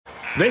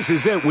This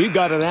is it. We've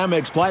got an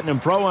Amex Platinum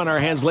Pro on our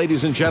hands,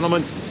 ladies and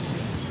gentlemen.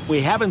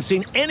 We haven't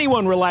seen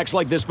anyone relax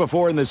like this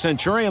before in the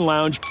Centurion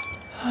Lounge.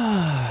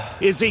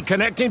 Is he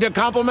connecting to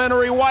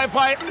complimentary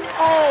Wi-Fi?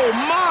 Oh,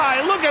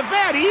 my! Look at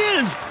that! He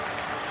is!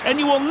 And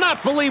you will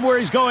not believe where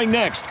he's going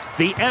next.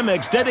 The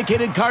Amex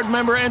dedicated card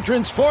member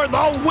entrance for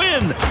the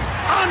win!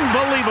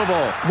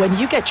 Unbelievable! When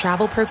you get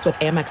travel perks with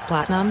Amex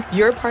Platinum,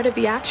 you're part of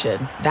the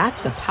action.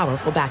 That's the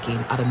powerful backing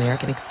of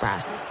American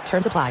Express.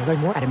 Terms apply. Learn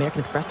more at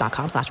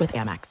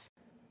americanexpress.com/withAmex.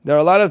 There are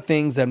a lot of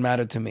things that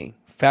matter to me.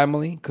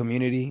 Family,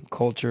 community,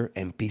 culture,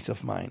 and peace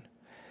of mind.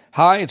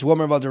 Hi, it's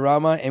Wilmer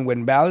Valderrama, and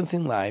when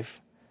balancing life,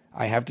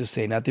 I have to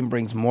say nothing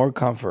brings more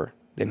comfort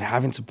than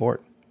having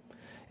support.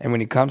 And when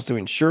it comes to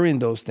ensuring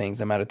those things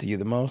that matter to you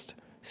the most,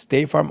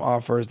 State Farm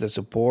offers the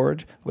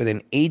support with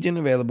an agent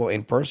available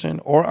in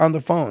person or on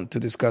the phone to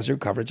discuss your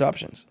coverage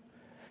options.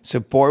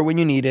 Support when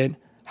you need it,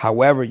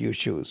 however you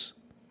choose.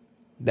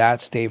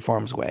 That's State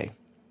Farm's way.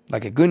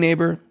 Like a good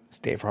neighbor,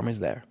 State Farm is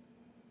there.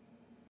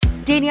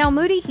 Danielle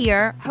Moody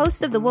here,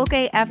 host of the Woke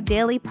AF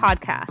Daily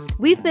podcast.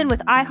 We've been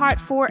with iHeart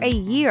for a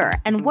year,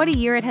 and what a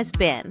year it has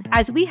been.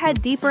 As we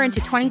head deeper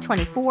into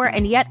 2024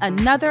 and yet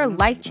another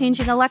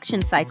life-changing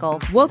election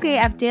cycle, Woke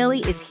AF Daily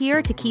is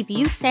here to keep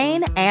you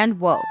sane and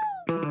woke.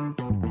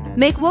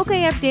 Make Woke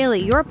AF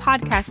Daily your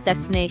podcast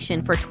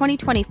destination for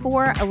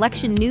 2024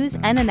 election news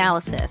and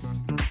analysis.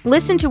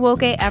 Listen to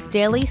Woke AF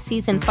Daily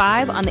Season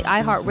 5 on the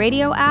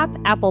iHeartRadio app,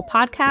 Apple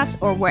Podcasts,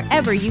 or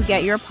wherever you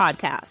get your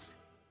podcasts.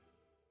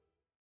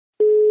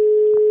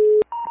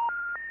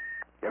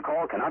 Your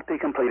call cannot be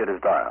completed as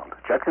dialed.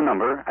 Check the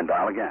number and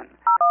dial again.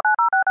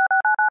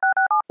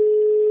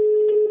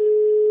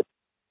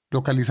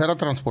 Localizar a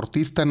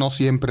transportista no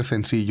siempre es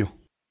sencillo.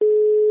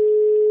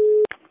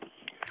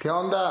 ¿Qué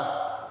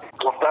onda?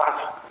 ¿Cómo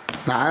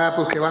estás? Nada,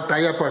 pues qué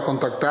batalla para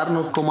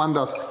contactarnos. ¿Cómo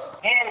andas?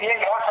 Bien,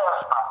 gracias.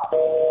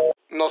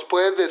 ¿Nos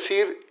puedes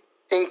decir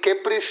en qué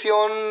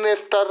prisión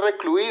estás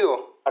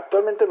recluido?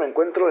 Actualmente me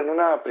encuentro en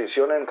una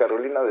prisión en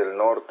Carolina del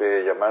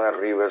Norte llamada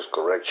Rivers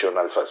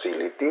Correctional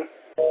Facility.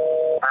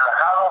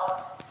 Relajado,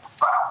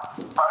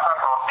 pasan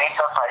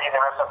ronditas ahí de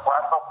vez en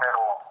cuando, pero...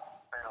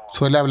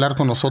 Suele hablar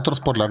con nosotros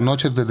por las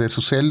noches desde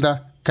su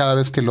celda cada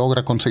vez que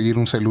logra conseguir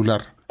un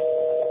celular.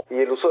 Y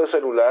el uso de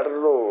celular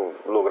lo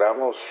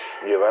logramos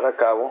llevar a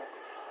cabo,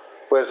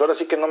 pues ahora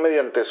sí que no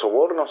mediante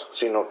sobornos,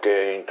 sino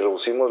que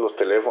introducimos los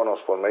teléfonos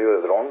por medio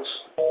de drones.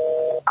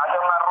 Hace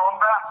una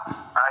ronda,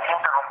 ahí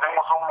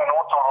interrumpimos un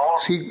minuto o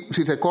dos. Sí,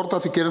 si se corta,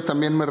 si quieres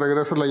también me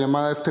regresas la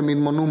llamada a este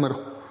mismo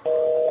número.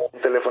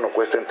 Un teléfono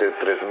cuesta entre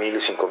 $3,000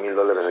 y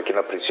 $5,000 aquí en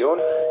la prisión.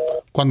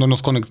 Cuando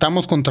nos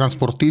conectamos con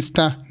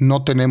transportista,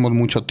 no tenemos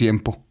mucho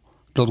tiempo.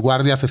 Los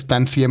guardias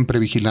están siempre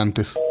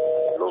vigilantes.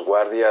 Los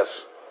guardias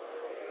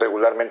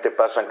regularmente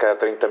pasan cada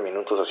 30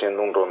 minutos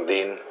haciendo un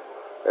rondín,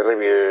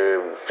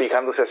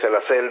 fijándose hacia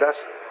las celdas,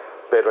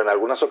 pero en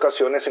algunas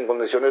ocasiones, en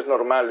condiciones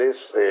normales,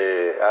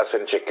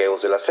 hacen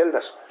chequeos de las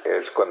celdas.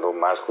 Es cuando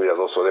más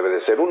cuidadoso debe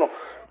de ser uno.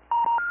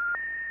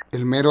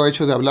 El mero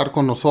hecho de hablar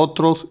con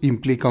nosotros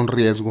implica un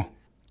riesgo.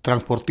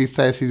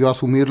 Transportista decidió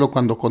asumirlo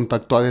cuando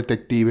contactó a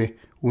Detective,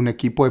 un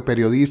equipo de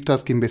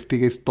periodistas que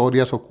investiga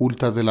historias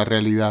ocultas de la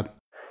realidad.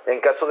 En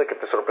caso de que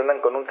te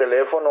sorprendan con un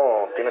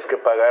teléfono, tienes que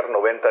pagar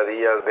 90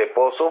 días de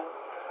pozo,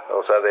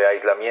 o sea, de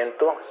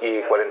aislamiento,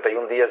 y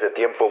 41 días de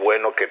tiempo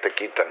bueno que te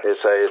quitan.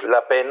 Esa es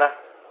la pena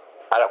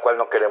a la cual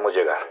no queremos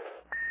llegar.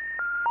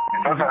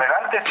 Entonces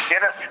adelante, si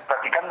quieres,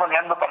 platicando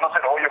neando para no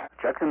hacer hoyo.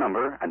 Check the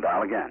number and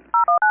dial again.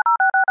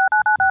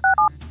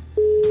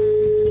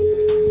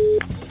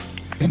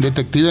 En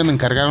Detective me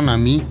encargaron a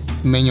mí,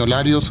 Meño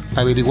Larios,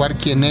 averiguar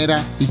quién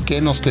era y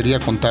qué nos quería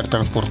contar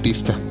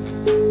transportista.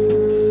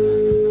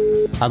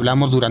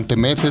 Hablamos durante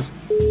meses.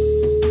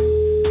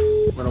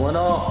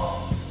 Bueno.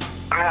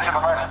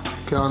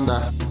 ¿Qué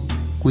onda?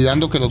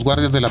 Cuidando que los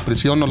guardias de la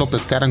prisión no lo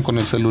pescaran con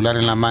el celular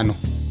en la mano.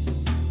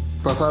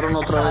 ¿Pasaron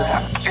otra vez?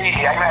 Sí,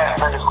 ahí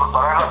me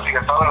disculparé sigue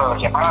todas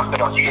las llamadas,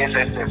 pero sí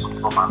es un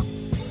poco más.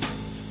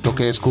 Lo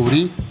que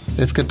descubrí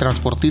es que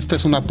Transportista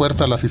es una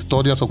puerta a las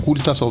historias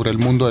ocultas sobre el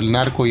mundo del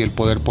narco y el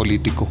poder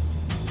político.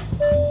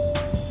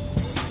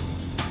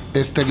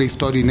 Esta es la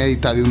historia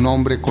inédita de un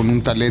hombre con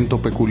un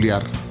talento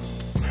peculiar.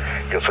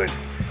 Yo soy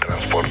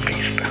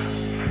transportista,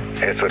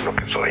 eso es lo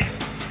que soy,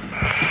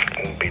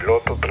 un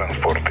piloto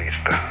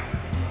transportista.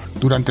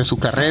 Durante su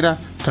carrera,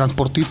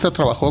 Transportista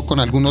trabajó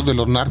con algunos de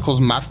los narcos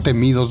más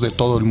temidos de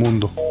todo el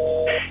mundo,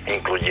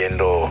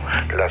 incluyendo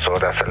las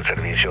horas al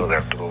servicio de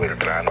Arturo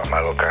Beltrán,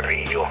 Amado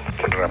Carrillo,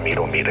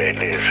 Ramiro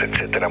Mireles,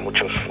 etcétera,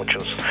 muchos,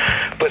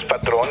 pues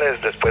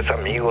patrones, después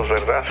amigos,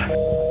 ¿verdad?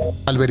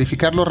 Al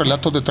verificar los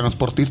relatos de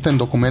Transportista en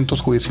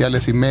documentos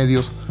judiciales y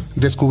medios,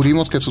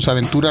 descubrimos que sus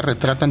aventuras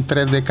retratan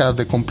 3 décadas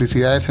de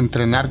complicidades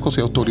entre narcos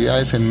y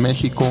autoridades en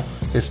México,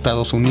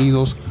 Estados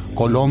Unidos,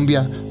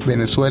 Colombia,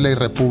 Venezuela y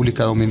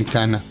República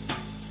Dominicana.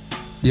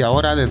 Y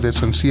ahora, desde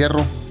su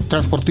encierro,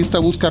 Transportista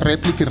busca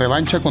réplica y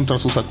revancha contra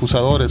sus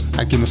acusadores,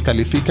 a quienes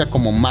califica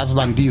como más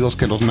bandidos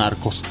que los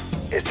narcos.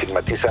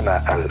 Estigmatizan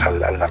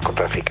al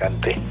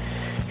narcotraficante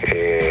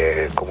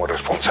como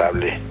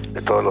responsable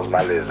de todos los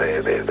males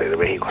de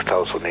México,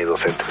 Estados Unidos,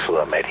 Centro y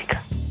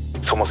Sudamérica.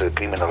 Somos el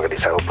crimen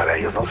organizado para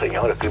ellos, no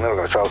señor, el crimen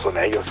organizado son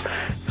ellos,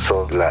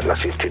 son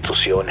las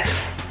instituciones,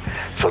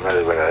 son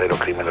el verdadero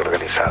crimen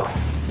organizado.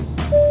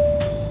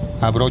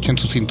 Abrochen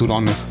sus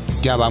cinturones,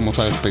 ya vamos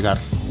a despegar.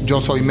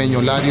 Yo soy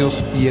Meño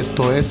Larios y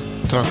esto es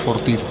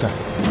Transportista.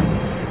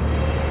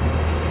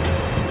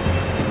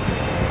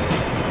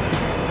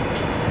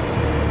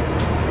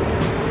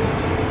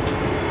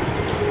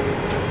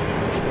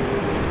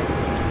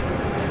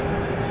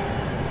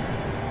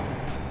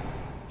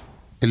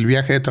 El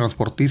viaje de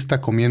Transportista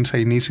comienza a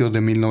inicios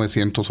de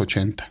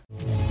 1980.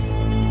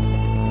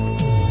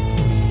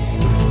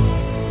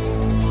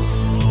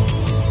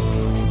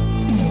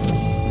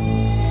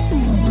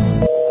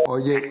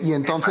 Oye, y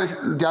entonces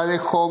ya de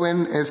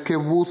joven es que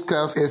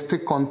buscas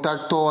este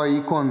contacto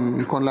ahí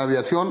con la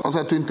aviación. O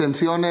sea, tu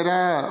intención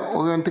era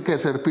obviamente que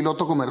ser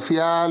piloto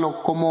comercial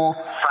o cómo...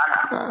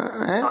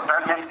 Sana,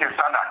 totalmente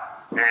sana.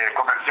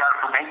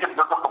 Comercial,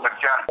 piloto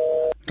comercial.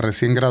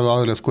 Recién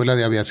graduado de la Escuela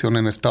de Aviación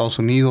en Estados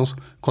Unidos,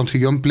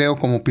 consiguió empleo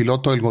como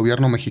piloto del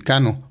gobierno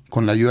mexicano,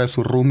 con la ayuda de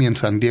su roomie en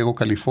San Diego,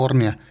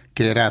 California,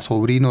 que era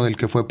sobrino del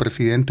que fue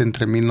presidente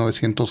entre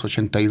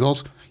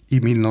 1982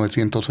 y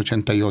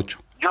 1988.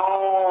 Yo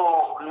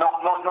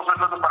no soy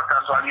solo por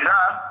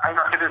casualidad, hay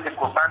una serie de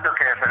circunstancias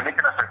que me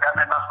permiten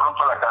acercarme más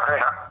pronto a la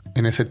carrera.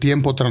 En ese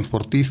tiempo,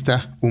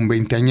 Transportista, un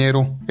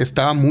veinteañero,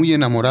 estaba muy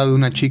enamorado de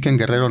una chica en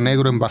Guerrero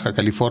Negro, en Baja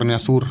California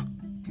Sur.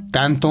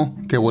 Tanto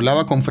que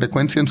volaba con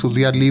frecuencia en sus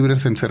días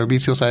libres en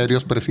servicios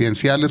aéreos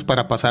presidenciales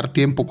para pasar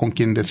tiempo con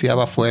quien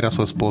deseaba fuera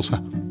su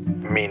esposa.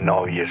 Mi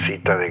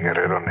noviecita de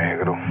Guerrero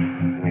Negro,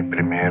 mi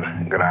primer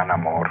gran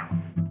amor.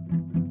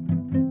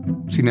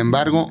 Sin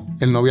embargo,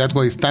 el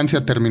noviazgo a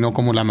distancia terminó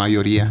como la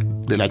mayoría,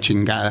 de la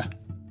chingada.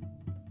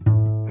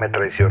 Me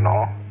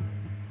traicionó,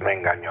 me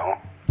engañó.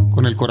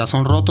 Con el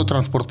corazón roto,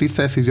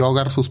 Transportista decidió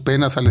ahogar sus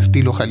penas al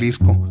estilo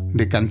Jalisco,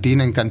 de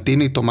cantina en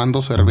cantina y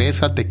tomando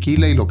cerveza,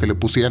 tequila y lo que le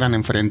pusieran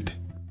enfrente.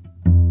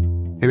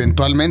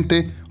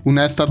 Eventualmente,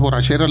 una de estas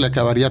borracheras le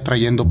acabaría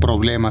trayendo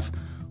problemas.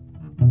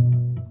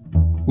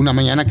 Una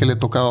mañana que le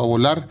tocaba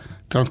volar,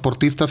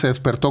 Transportista se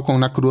despertó con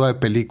una cruda de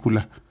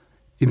película.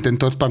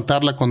 Intentó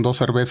espantarla con 2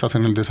 cervezas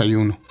en el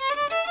desayuno.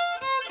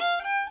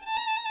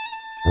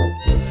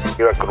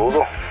 Iba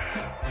crudo,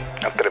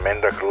 una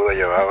tremenda cruda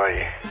llevaba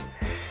y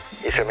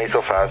se me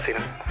hizo fácil.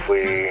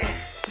 Fui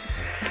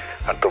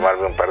a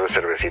tomarme un par de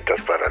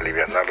cervecitas para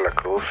alivianar la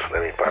cruz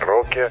de mi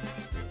parroquia.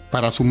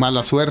 Para su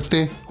mala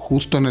suerte,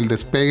 justo en el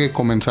despegue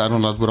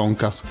comenzaron las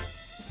broncas.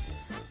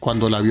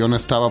 Cuando el avión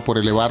estaba por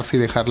elevarse y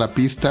dejar la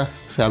pista,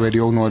 se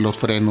averió uno de los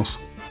frenos.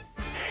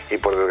 Y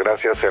por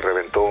desgracia se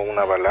reventó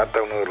una balata,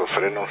 uno de los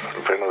frenos,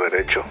 el freno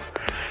derecho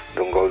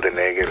de un Golden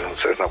Eagle, un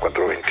Cessna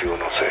 421.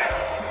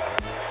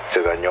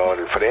 Se dañó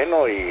el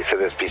freno y se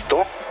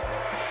despistó.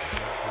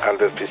 Al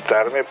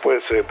despistarme,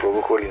 pues se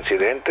produjo el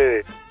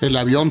incidente. El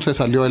avión se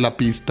salió de la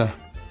pista.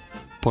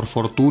 Por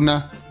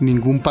fortuna,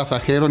 ningún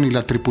pasajero ni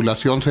la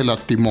tripulación se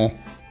lastimó,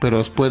 pero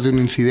después de un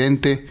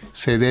incidente,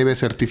 se debe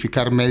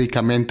certificar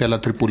médicamente a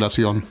la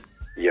tripulación.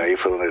 Y ahí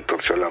fue donde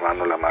torció la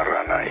mano la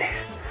marrana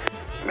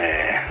y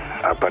me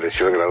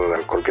apareció el grado de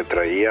alcohol que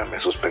traía, me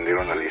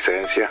suspendieron la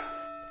licencia.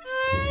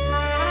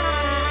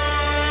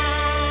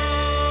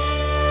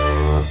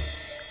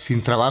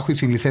 Sin trabajo y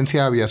sin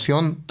licencia de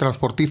aviación,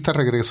 Transportista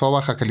regresó a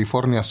Baja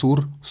California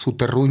Sur, su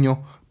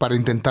terruño, para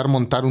intentar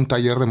montar un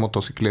taller de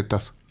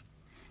motocicletas.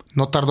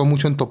 No tardó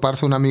mucho en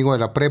toparse un amigo de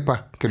la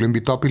prepa, que lo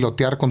invitó a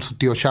pilotear con su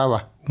tío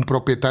Chava, un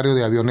propietario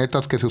de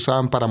avionetas que se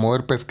usaban para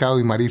mover pescado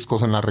y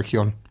mariscos en la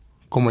región.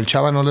 Como el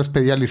Chava no les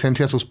pedía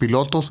licencia a sus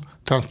pilotos,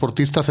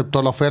 Transportista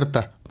aceptó la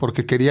oferta,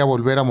 porque quería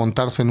volver a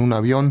montarse en un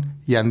avión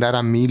y andar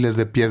a miles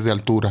de pies de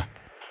altura.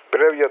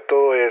 Previo a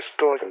todo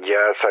esto,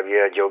 ya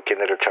sabía yo quién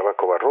era el Chava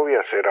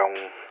Covarrubias, era un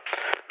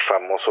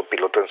famoso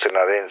piloto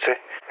ensenadense.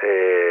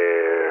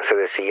 Se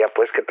decía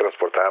pues que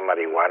transportaba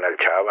marihuana el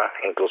Chava,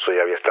 incluso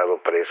ya había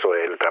estado preso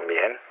él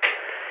también.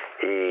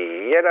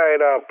 Y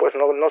era pues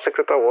no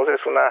secreto a voces,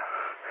 una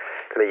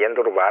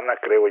leyenda urbana,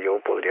 creo yo,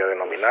 podría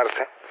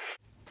denominarse.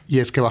 Y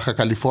es que Baja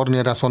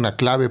California era zona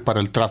clave para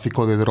el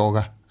tráfico de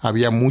droga.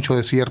 Había mucho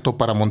desierto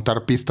para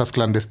montar pistas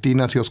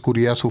clandestinas y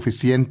oscuridad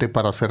suficiente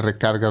para hacer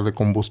recargas de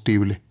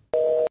combustible.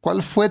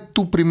 ¿Cuál fue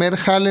tu primer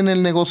jale en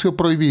el negocio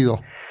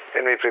prohibido?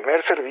 En mi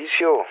primer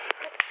servicio,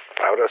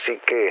 ahora sí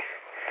que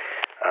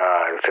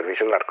el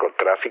servicio de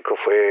narcotráfico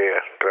fue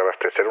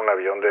reabastecer un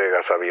avión de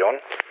gasavión,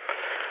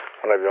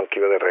 un avión que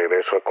iba de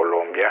regreso a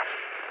Colombia.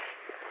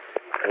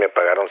 Me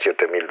pagaron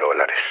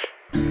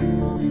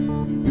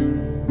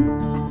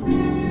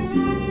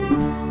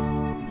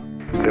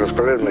 $7,000. De los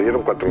cuales me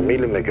dieron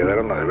 4,000 y me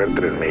quedaron a deber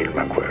 3,000,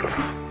 me acuerdo.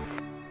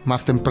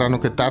 Más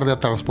temprano que tarde a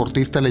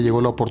Transportista le llegó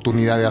la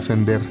oportunidad de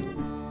ascender.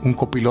 Un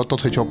copiloto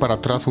se echó para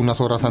atrás unas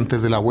horas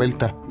antes de la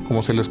vuelta,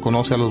 como se les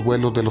conoce a los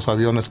vuelos de los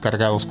aviones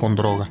cargados con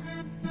droga.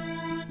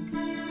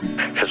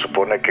 Se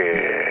supone que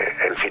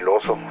el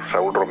filoso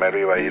Saúl Romero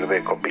iba a ir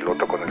de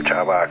copiloto con el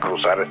Chava a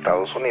cruzar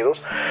Estados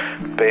Unidos,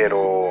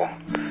 pero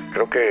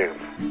creo que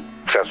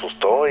se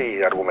asustó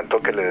y argumentó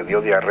que le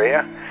dio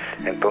diarrea.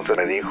 Entonces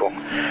me dijo,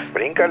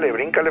 bríncale,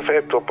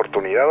 Fe, tu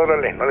oportunidad,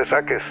 órale, no le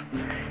saques.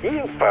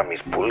 Y para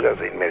mis pulgas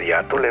de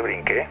inmediato le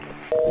brinqué.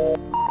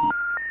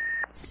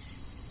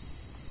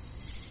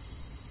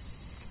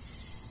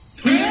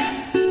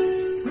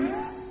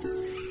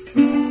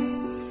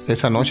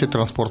 Esa noche,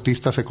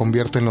 Transportista se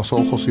convierte en los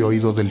ojos y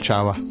oídos del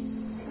Chava.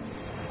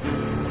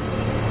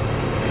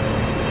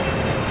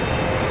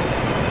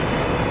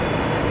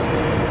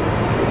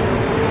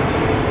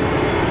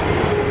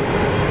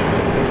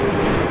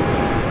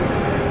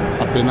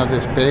 Apenas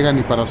despegan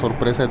y para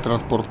sorpresa del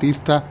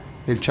Transportista,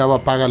 el Chava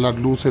apaga las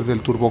luces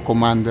del Turbo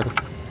Commander.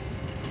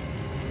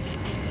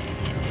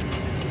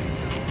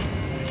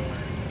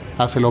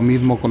 Hace lo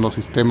mismo con los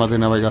sistemas de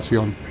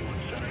navegación.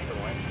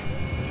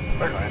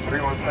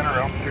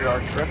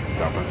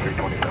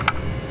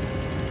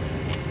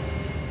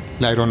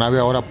 La aeronave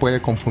ahora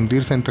puede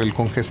confundirse entre el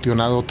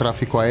congestionado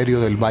tráfico aéreo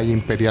del Valle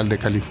Imperial de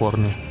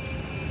California.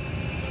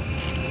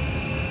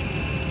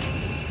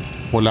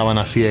 Volaban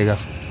a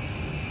ciegas.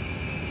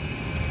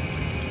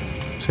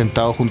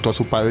 Sentado junto a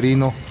su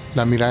padrino,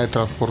 la mirada de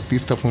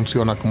Transportista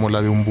funciona como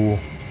la de un búho.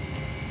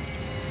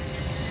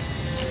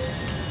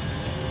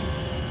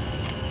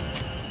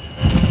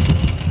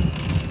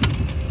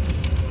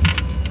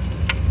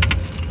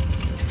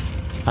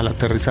 Al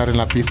aterrizar en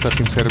la pista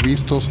sin ser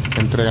vistos,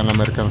 entregan la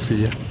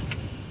mercancía.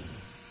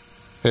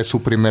 Es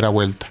su primera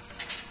vuelta.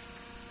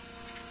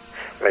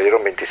 Me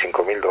dieron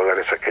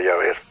 $25,000 aquella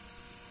vez.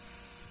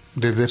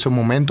 Desde ese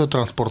momento,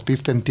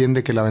 Transportista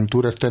entiende que la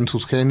aventura está en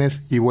sus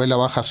genes y vuela a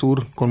Baja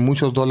Sur con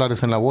muchos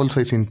dólares en la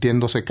bolsa y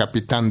sintiéndose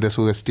capitán de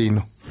su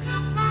destino.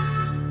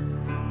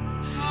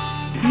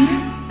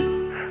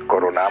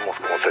 Coronamos,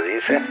 como se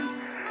dice,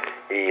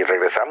 y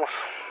regresamos.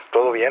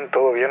 Todo bien,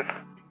 todo bien.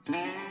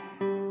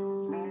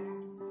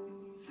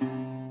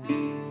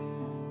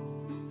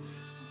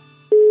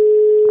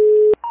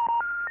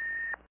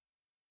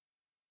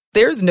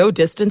 There's no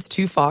distance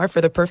too far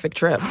for the perfect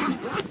trip.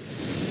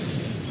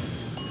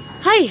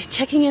 Hi,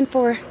 checking in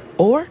for...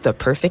 Or the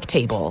perfect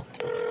table.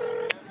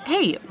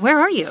 Hey, where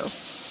are you?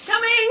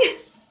 Coming!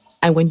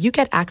 And when you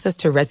get access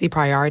to Resi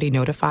Priority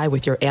Notify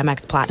with your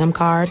Amex Platinum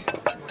card...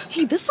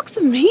 Hey, this looks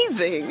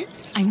amazing.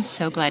 I'm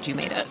so glad you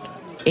made it.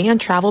 And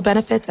travel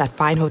benefits at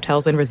fine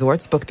hotels and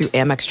resorts booked through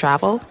Amex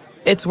Travel,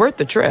 it's worth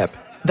the trip.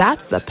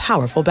 That's the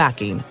powerful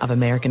backing of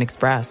American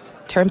Express.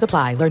 Terms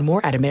apply. Learn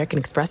more at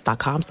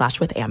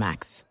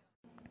americanexpress.com/withAmex.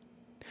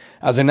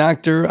 As an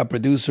actor, a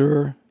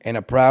producer, and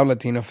a proud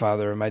Latino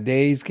father, my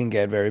days can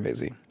get very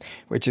busy,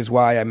 which is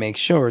why I make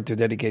sure to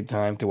dedicate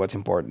time to what's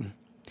important,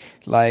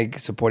 like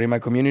supporting my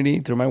community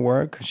through my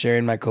work,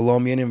 sharing my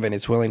Colombian and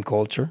Venezuelan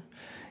culture,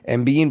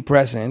 and being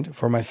present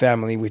for my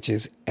family, which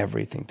is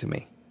everything to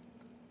me.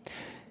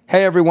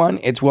 Hey everyone,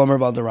 it's Wilmer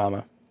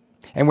Valderrama,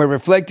 and we're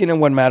reflecting on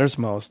what matters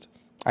most.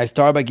 I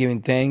start by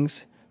giving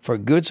thanks for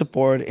good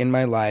support in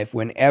my life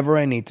whenever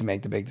I need to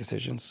make the big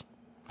decisions.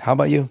 How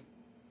about you?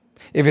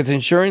 If it's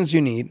insurance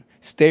you need,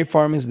 State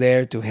Farm is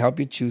there to help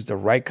you choose the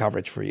right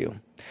coverage for you.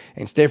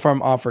 And State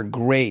Farm offers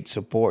great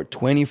support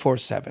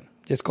 24/7.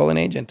 Just call an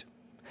agent.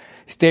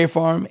 State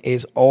Farm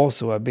is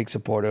also a big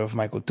supporter of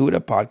My Cultura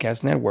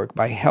podcast network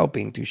by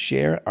helping to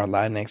share our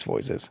Latinx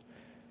voices.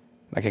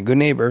 Like a good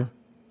neighbor,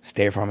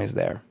 State Farm is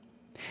there.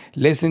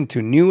 Listen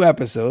to new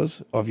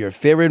episodes of your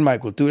favorite My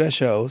Cultura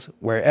shows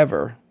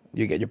wherever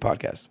you get your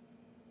podcasts.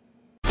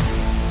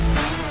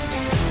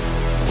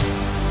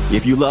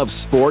 If you love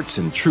sports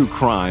and true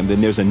crime, then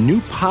there's a new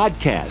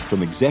podcast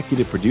from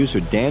executive producer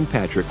Dan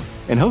Patrick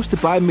and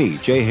hosted by me,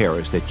 Jay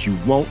Harris, that you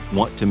won't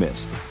want to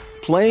miss.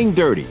 Playing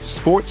Dirty: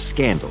 Sports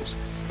Scandals.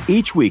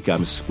 Each week,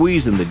 I'm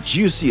squeezing the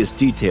juiciest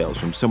details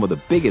from some of the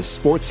biggest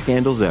sports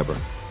scandals ever.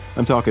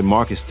 I'm talking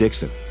Marcus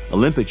Dixon,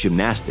 Olympic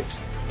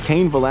gymnastics,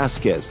 Cain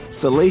Velasquez,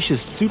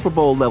 salacious Super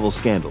Bowl-level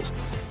scandals.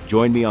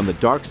 Join me on the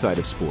dark side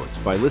of sports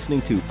by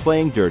listening to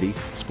Playing Dirty: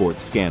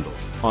 Sports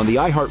Scandals on the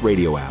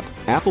iHeartRadio app,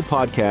 Apple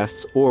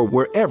Podcasts, or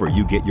wherever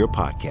you get your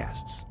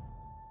podcasts.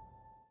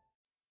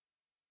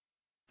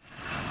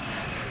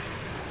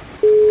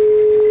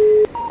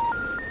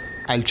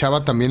 Al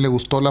Chava también le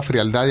gustó la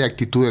frialdad y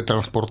actitud de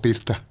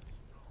Transportista.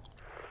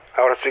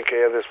 Ahora sí que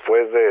ya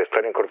después de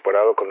estar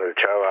incorporado con el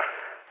Chava,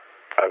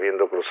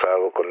 habiendo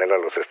cruzado con él a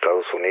los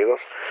Estados Unidos,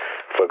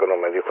 fue cuando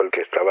me dijo el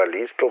que estaba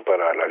listo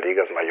para las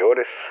ligas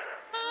mayores.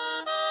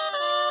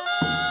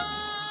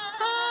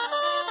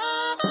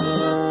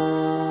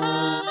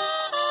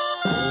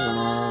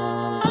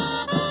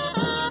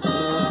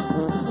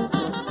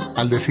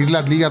 Al decir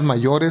las ligas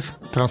mayores,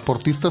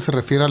 Transportista se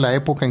refiere a la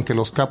época en que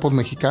los capos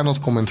mexicanos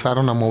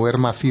comenzaron a mover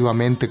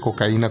masivamente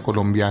cocaína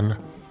colombiana.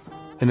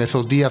 En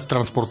esos días,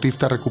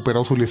 Transportista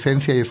recuperó su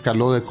licencia y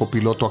escaló de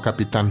copiloto a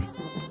capitán.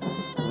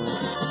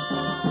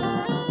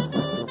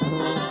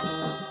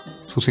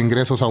 Sus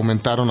ingresos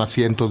aumentaron a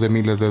cientos de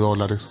miles de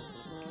dólares.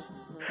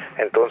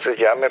 Entonces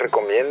ya me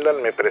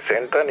recomiendan, me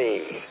presentan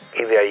y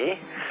de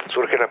ahí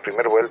surge la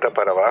primera vuelta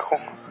para abajo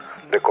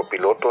de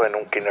copiloto en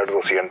un Kinner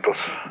 200.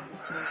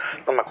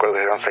 No me acuerdo,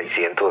 eran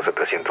 600 o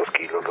 700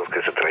 kilos los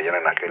que se traían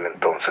en aquel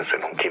entonces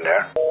en un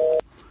Kinair.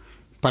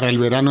 Para el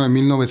verano de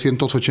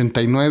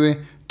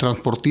 1989,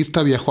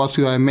 Transportista viajó a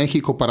Ciudad de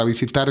México para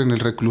visitar en el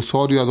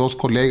reclusorio a 2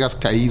 colegas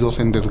caídos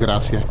en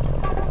desgracia.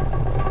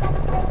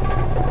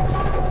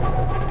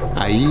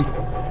 Ahí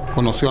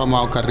conoció a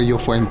Amado Carrillo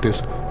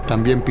Fuentes,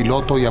 también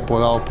piloto y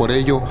apodado por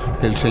ello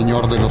el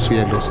Señor de los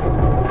Cielos.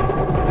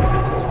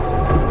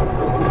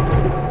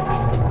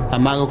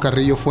 Amado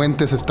Carrillo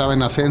Fuentes estaba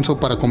en ascenso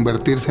para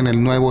convertirse en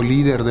el nuevo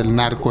líder del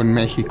narco en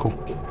México.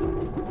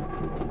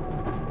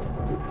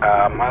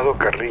 A Amado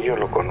Carrillo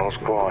lo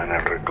conozco en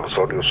el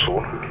reclusorio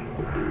sur,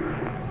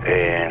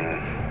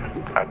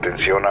 en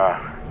atención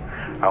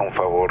a un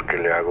favor que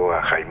le hago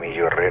a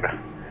Jaimillo Herrera,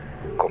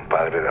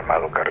 compadre de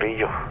Amado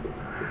Carrillo.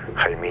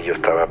 Jaimillo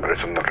estaba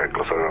preso en el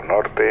reclusorio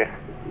norte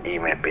y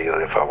me pidió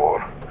de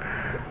favor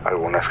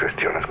algunas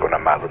gestiones con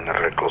Amado en el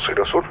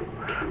reclusorio sur.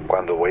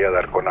 Cuando voy a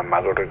dar con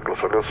Amado el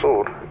reclusorio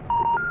sur,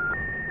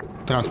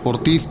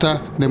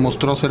 Transportista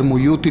demostró ser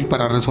muy útil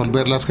para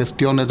resolver las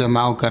gestiones de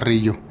Amado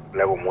Carrillo.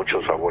 le hago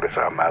muchos favores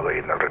a Amado ahí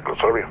en el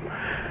reclusorio.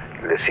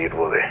 Le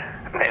sirvo de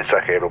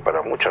mensajero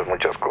para muchas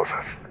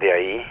cosas. De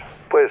ahí,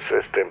 pues,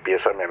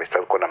 empieza mi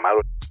amistad con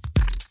Amado.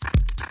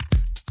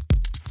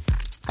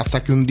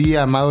 Hasta que un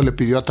día Amado le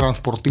pidió a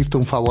Transportista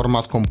un favor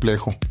más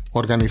complejo: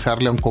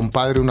 organizarle a un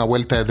compadre una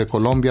vuelta desde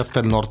Colombia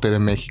hasta el norte de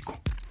México.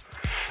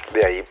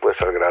 De ahí, pues,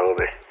 al grado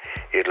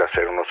de irle a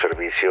hacer unos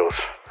servicios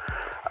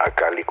a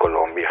Cali,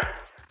 Colombia.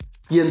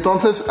 Y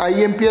entonces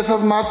ahí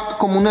empiezas más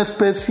como una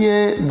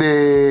especie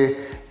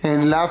de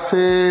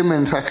enlace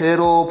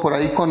mensajero por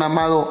ahí con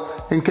Amado.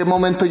 ¿En qué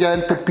momento ya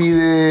él te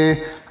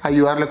pide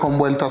ayudarle con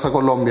vueltas a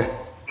Colombia?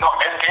 No,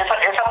 es que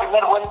esa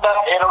primera vuelta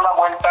era una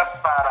vuelta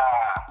para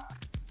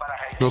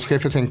Los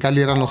jefes en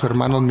Cali eran los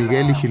hermanos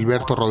Miguel y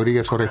Gilberto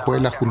Rodríguez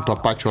Orejuela junto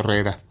a Pacho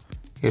Herrera.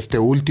 Este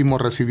último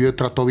recibió y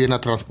trató bien a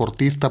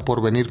Transportista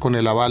por venir con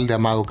el aval de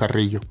Amado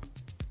Carrillo.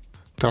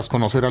 Tras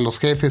conocer a los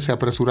jefes, se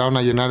apresuraron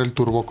a llenar el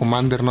Turbo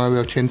Commander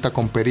 980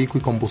 con perico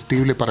y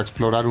combustible para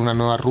explorar una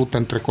nueva ruta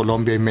entre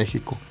Colombia y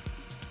México.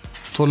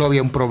 Solo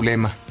había un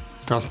problema: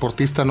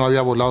 Transportista no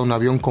había volado un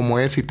avión como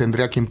ese y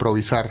tendría que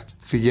improvisar,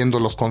 siguiendo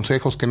los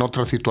consejos que en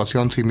otra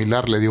situación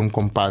similar le dio un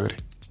compadre.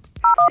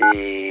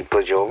 Y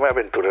pues yo me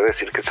aventuré a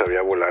decir que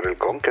sabía volar el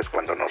Conquest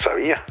cuando no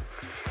sabía.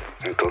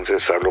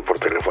 Entonces hablo por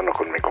teléfono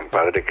con mi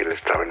compadre, que él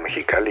estaba en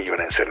Mexicali y yo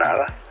en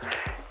Ensenada.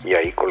 Y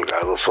ahí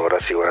colgados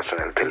horas y horas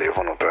en el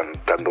teléfono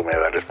tratándome de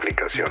dar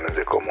explicaciones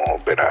de cómo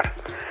operar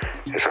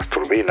esas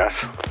turbinas,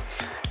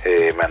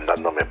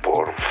 mandándome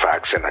por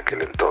fax en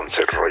aquel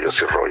entonces rollos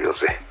y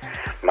rollos de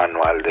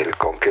manual del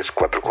Conquest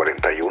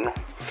 441.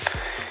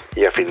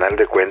 Y a final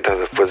de cuentas,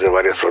 después de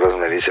varias horas,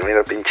 me dice: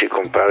 mira, pinche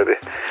compadre,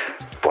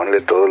 ponle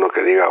todo lo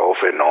que diga off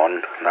and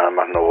on, nada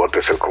más no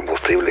botes el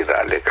combustible y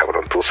dale,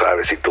 cabrón, tú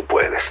sabes y tú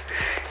puedes.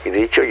 Y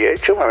dicho y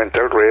hecho, me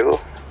aventé al ruedo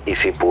y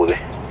sí pude.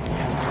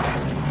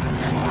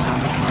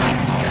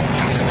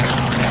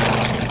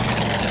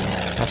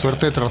 La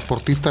suerte de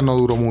Transportista no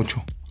duró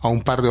mucho. A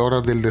un par de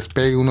horas del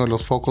despegue, uno de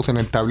los focos en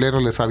el tablero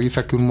les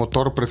avisa que un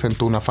motor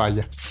presentó una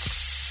falla.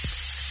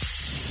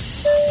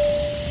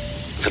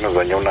 Se nos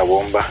dañó una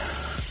bomba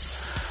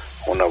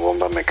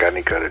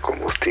mecánica de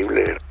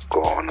combustible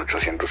con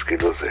 800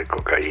 kilos de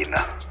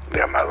cocaína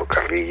de Amado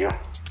Carrillo.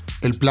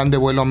 El plan de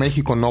vuelo a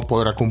México no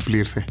podrá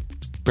cumplirse,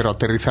 pero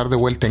aterrizar de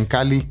vuelta en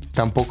Cali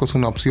tampoco es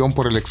una opción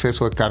por el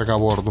exceso de carga a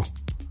bordo.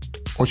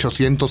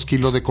 800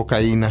 kilos de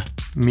cocaína,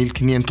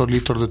 1.500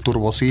 litros de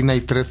turbocina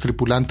y 3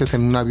 tripulantes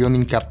en un avión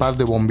incapaz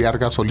de bombear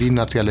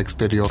gasolina hacia el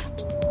exterior.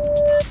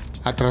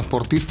 A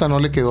Transportista no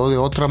le quedó de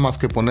otra más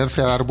que ponerse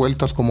a dar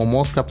vueltas como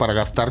mosca para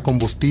gastar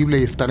combustible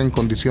y estar en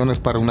condiciones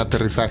para un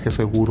aterrizaje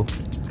seguro.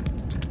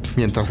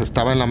 Mientras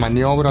estaba en la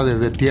maniobra,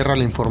 desde tierra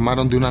le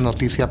informaron de una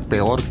noticia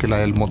peor que la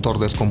del motor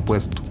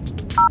descompuesto.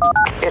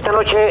 Esta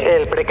noche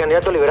el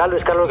precandidato liberal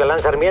Luis Carlos Galán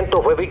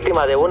Sarmiento fue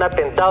víctima de un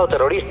atentado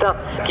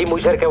terrorista aquí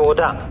muy cerca de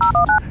Bogotá.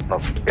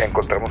 Nos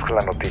encontramos con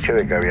la noticia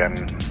de que habían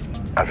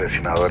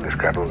asesinado a Luis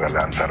Carlos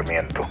Galán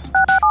Sarmiento.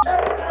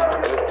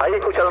 Ahí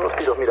escucharon los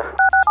tiros, mira.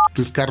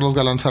 Luis Carlos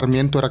Galán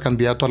Sarmiento era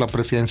candidato a la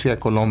presidencia de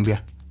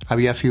Colombia.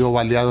 Había sido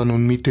baleado en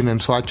un mitin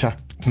en Soacha,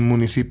 un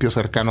municipio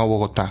cercano a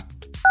Bogotá.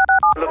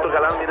 El otro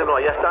Galán, mírenlo,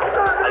 allá está,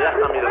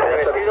 mírenlo.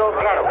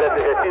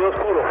 Vestido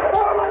oscuro.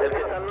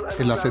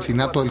 El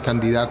asesinato del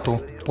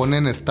candidato pone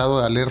en estado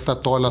de alerta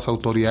a todas las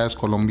autoridades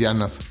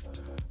colombianas.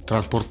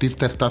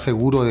 Transportista está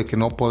seguro de que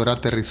no podrá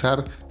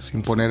aterrizar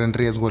sin poner en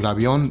riesgo el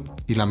avión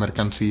y la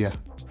mercancía.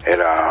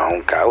 Era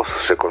un caos,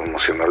 se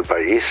conmocionó el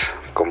país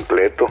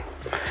completo.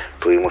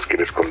 Tuvimos que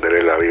ir a esconder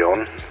el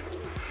avión.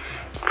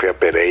 Fui a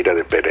Pereira,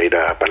 de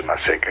Pereira a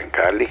Palmaseca en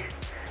Cali.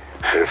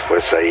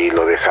 Después ahí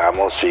lo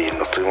dejamos y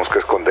nos tuvimos que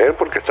esconder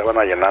porque estaban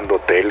allanando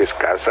hoteles,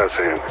 casas.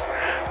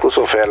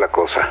 Puso fea la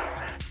cosa.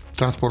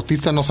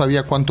 Transportista no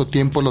sabía cuánto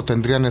tiempo lo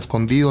tendrían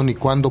escondido ni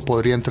cuándo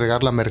podría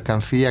entregar la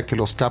mercancía que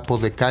los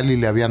capos de Cali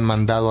le habían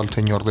mandado al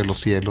Señor de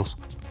los Cielos.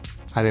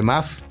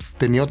 Además,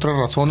 tenía otras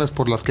razones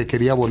por las que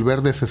quería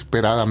volver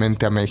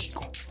desesperadamente a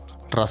México.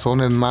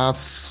 Razones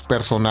más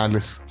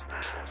personales.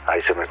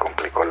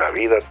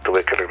 vida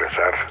tuve que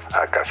regresar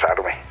a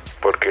casarme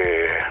porque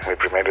mi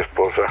primera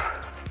esposa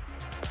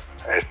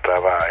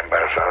estaba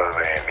embarazada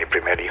de mi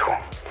primer hijo.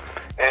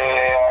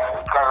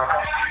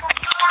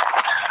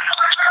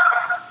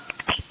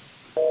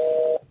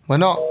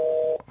 Bueno.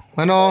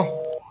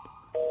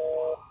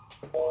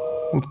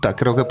 Puta,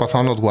 creo que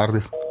pasaron los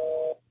guardias.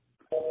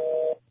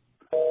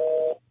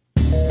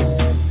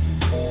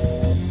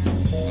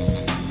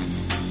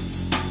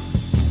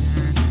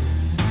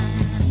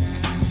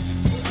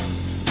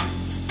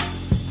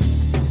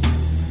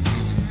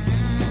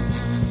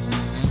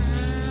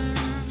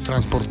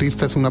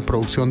 Transportista es una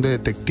producción de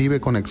Detective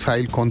con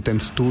Exile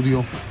Content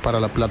Studio para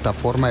la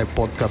plataforma de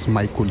podcast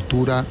My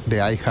Cultura de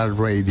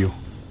iHeartRadio.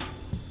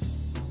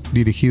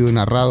 Dirigido y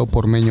narrado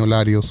por Meño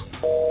Larios.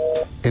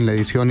 En la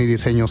edición y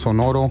diseño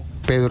sonoro,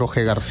 Pedro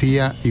G.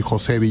 García y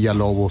José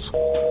Villalobos.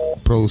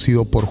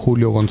 Producido por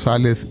Julio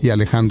González y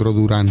Alejandro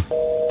Durán.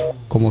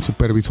 Como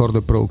supervisor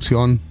de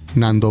producción,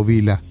 Nando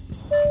Vila.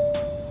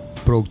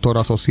 Productor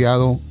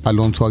asociado,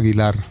 Alonso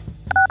Aguilar.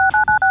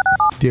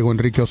 Diego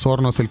Enrique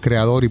Osorno es el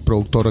creador y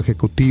productor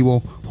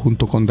ejecutivo,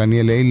 junto con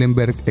Daniel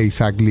Eilenberg e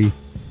Isaac Lee.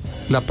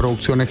 La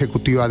producción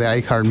ejecutiva de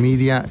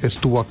iHeartMedia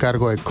estuvo a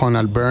cargo de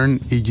Conal Byrne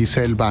y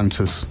Giselle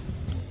Vances.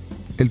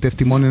 El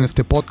testimonio en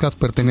este podcast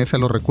pertenece a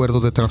los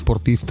recuerdos de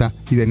Transportista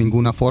y de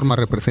ninguna forma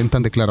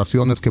representan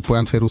declaraciones que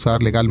puedan ser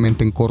usadas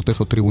legalmente en cortes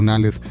o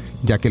tribunales,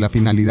 ya que la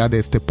finalidad de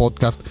este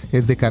podcast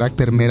es de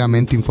carácter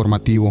meramente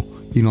informativo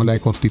y no la de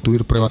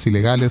constituir pruebas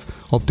ilegales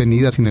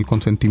obtenidas sin el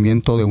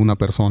consentimiento de una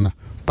persona.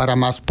 Para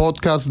más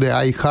podcasts de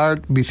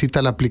iHeart,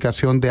 visita la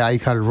aplicación de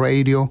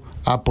iHeartRadio,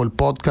 Apple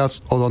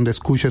Podcasts o donde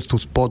escuches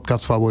tus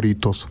podcasts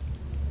favoritos.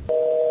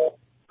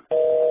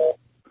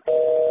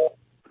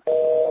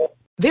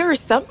 There are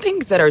some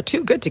things that are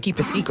too good to keep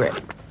a secret.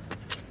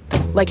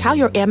 Like how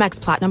your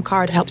Amex Platinum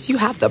card helps you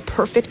have the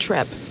perfect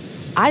trip.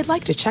 I'd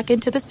like to check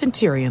into the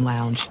Centurion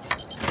Lounge.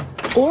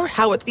 Or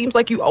how it seems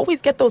like you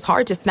always get those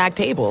hard-to-snag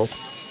tables.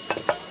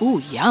 Ooh,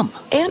 yum.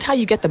 And how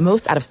you get the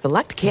most out of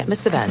select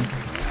can't-miss events.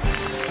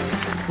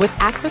 With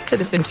access to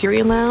the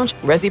Centurion Lounge,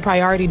 Resi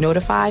Priority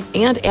Notified,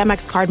 and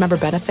Amex card member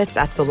benefits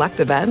at select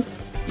events,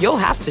 you'll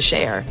have to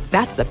share.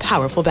 That's the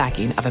powerful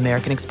backing of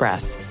American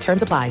Express.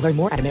 Terms apply. Learn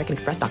more at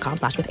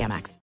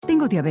americanexpress.com/withAmex.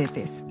 Tengo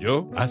diabetes.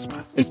 Yo,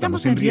 asma.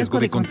 Estamos en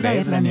riesgo de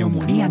contraer la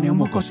neumonía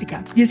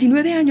neumocócica.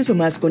 19 años o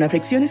más con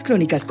afecciones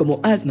crónicas como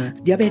asma,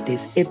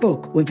 diabetes,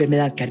 EPOC o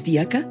enfermedad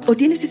cardíaca, o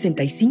tienes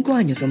 65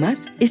 años o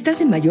más, estás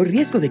en mayor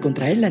riesgo de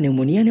contraer la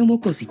neumonía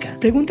neumocócica.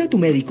 Pregunta a tu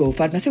médico o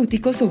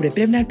farmacéutico sobre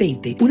Prevnar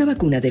 20, una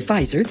vacuna de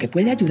Pfizer que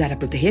puede ayudar a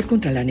proteger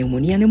contra la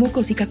neumonía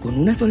neumocócica con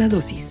una sola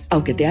dosis.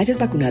 Aunque te hayas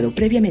vacunado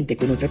previamente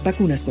con otras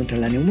vacunas contra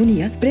la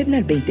neumonía,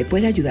 Prevnar 20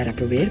 puede ayudar a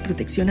proveer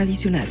protección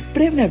adicional.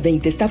 Prevnar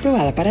 20 está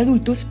aprobada para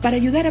adultos para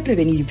ayudar a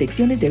prevenir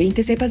infecciones de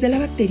 20 cepas de la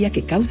bacteria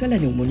que causa la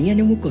neumonía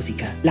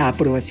neumocócica. La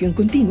aprobación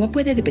continua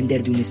puede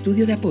depender de un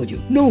estudio de apoyo.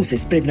 No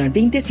uses Prevnar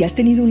 20 si has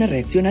tenido una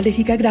reacción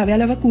alérgica grave a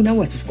la vacuna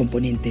o a sus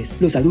componentes.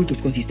 Los adultos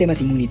con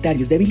sistemas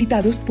inmunitarios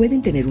debilitados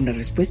pueden tener una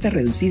respuesta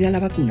reducida a la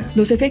vacuna.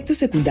 Los efectos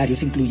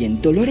secundarios incluyen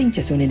dolor e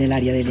hinchazón en el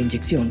área de la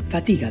inyección,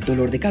 fatiga,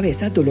 dolor de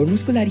cabeza, dolor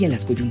muscular y en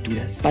las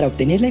coyunturas. Para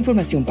obtener la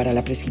información para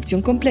la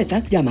prescripción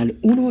completa, llama al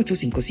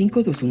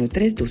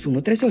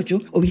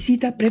 1-855-213-2138 o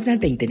visita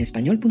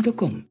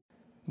Prevnar20enespañol.com.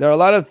 There are a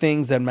lot of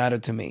things that matter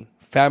to me: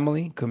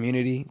 family,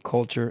 community,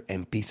 culture,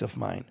 and peace of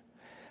mind.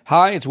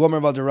 Hi, it's Wilmer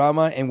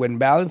Valderrama, and when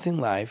balancing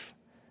life,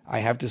 I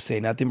have to say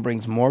nothing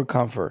brings more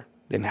comfort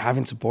than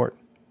having support.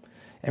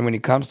 And when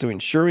it comes to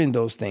ensuring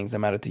those things that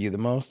matter to you the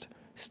most,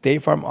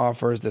 State Farm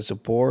offers the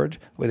support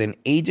with an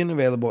agent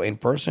available in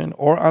person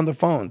or on the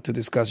phone to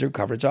discuss your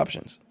coverage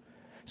options.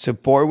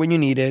 Support when you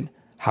need it,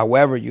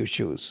 however you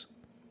choose.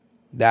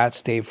 That's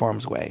State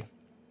Farm's way.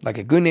 Like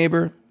a good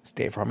neighbor,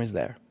 State Farm is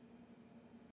there.